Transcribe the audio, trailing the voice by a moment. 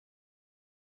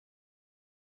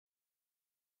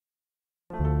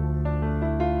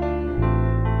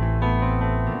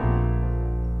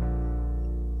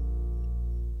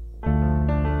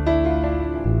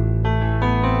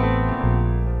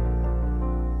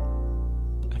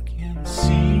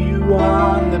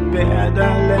bed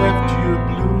I left your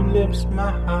blue lips,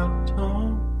 my heart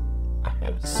torn. I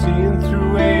have seen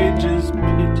through ages,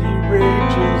 pity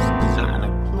rages,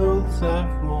 designer clothes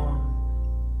I've worn.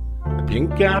 A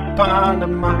pink Ipod, a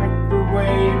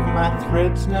microwave, my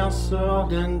threads now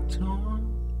soiled and torn.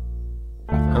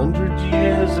 500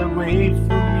 years away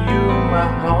from you, my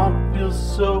heart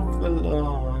feels so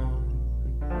forlorn.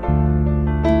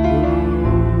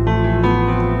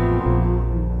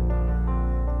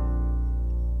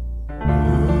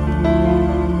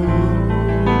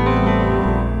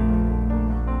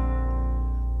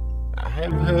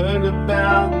 I've heard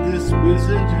about this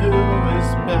wizard who is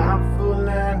powerful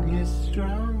and he's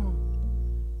strong.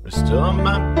 Restore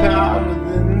my power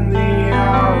within the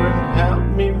hour and help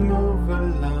me move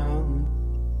along.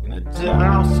 In a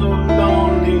town so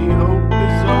lonely, hope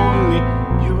is only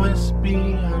USB,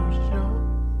 I'm sure.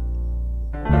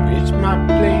 I reach my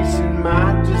place in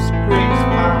my disgrace,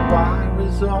 my wire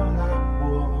is all I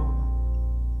wore.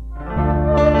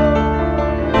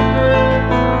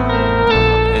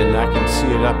 I can see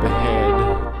it up ahead.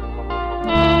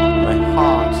 My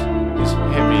heart is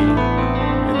heavy.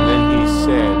 And then he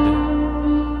said,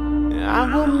 I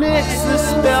will mix the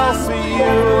spell for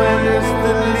you, and it's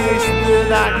the least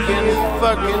that I can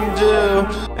fucking do.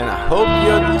 And I hope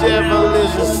your devil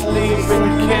is asleep and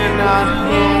cannot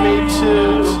hear me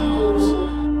too.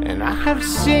 And I have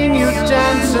seen you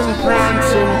dance and prance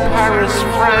in Paris,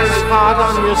 France, heart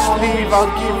on your sleeve,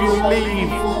 I'll give you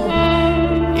leave.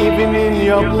 Even in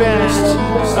your best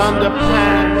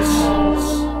underpants,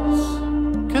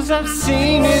 'cause I've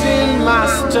seen it in my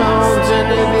stones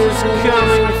and it is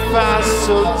coming fast.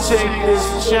 So take this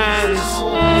chance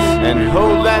and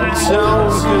hold that tone,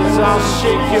 'cause I'll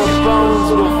shake your bones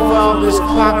before this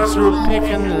clock through pick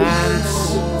and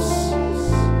lance.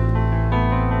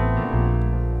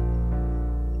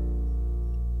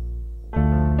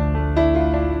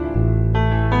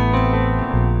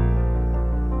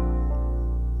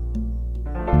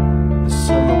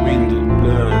 Summer wind, it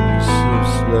blows so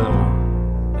slow,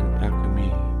 and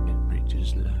alchemy, it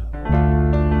reaches low.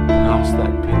 Past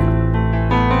that pickup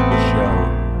show,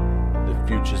 the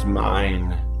future's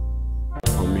mine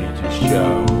for me to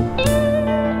show.